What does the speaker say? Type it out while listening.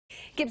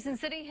Gibson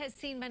City has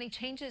seen many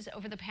changes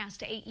over the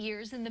past 8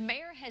 years, and the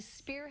mayor has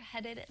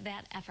spearheaded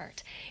that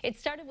effort. It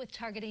started with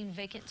targeting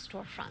vacant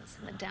storefronts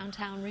in the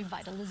Downtown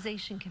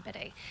Revitalization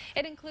Committee.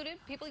 It included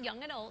people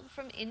young and old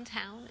from in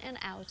town and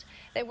out.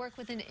 They work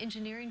with an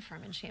engineering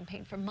firm in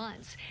Champaign for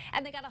months,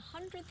 and they got a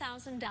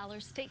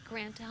 $100,000 state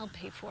grant to help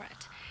pay for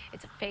it.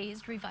 It's a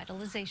phased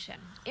revitalization.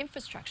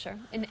 Infrastructure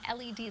and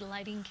LED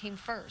lighting came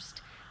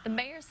first. The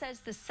mayor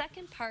says the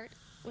second part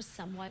was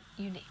somewhat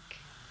unique.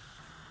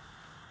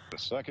 The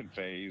second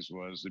phase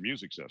was the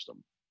music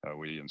system.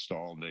 We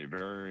installed a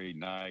very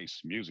nice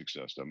music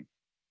system,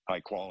 high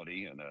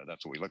quality, and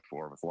that's what we look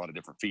for, with a lot of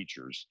different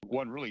features.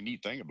 One really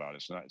neat thing about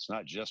it's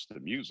not just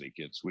the music.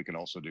 We can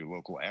also do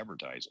local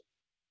advertising.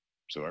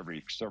 So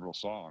every several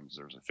songs,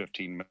 there's a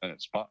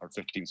 15-minute spot or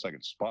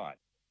 15-second spot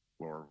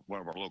where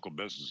one of our local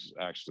businesses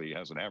actually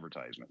has an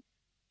advertisement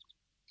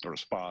or a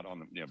spot on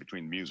the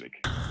between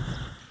music.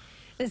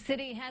 The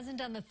city hasn't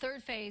done the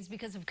third phase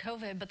because of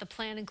COVID, but the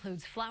plan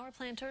includes flower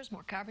planters,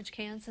 more garbage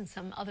cans, and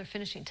some other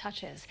finishing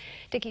touches.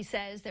 Dickey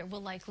says there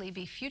will likely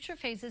be future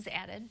phases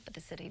added, but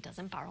the city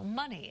doesn't borrow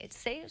money. It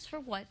saves for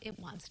what it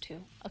wants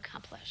to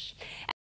accomplish.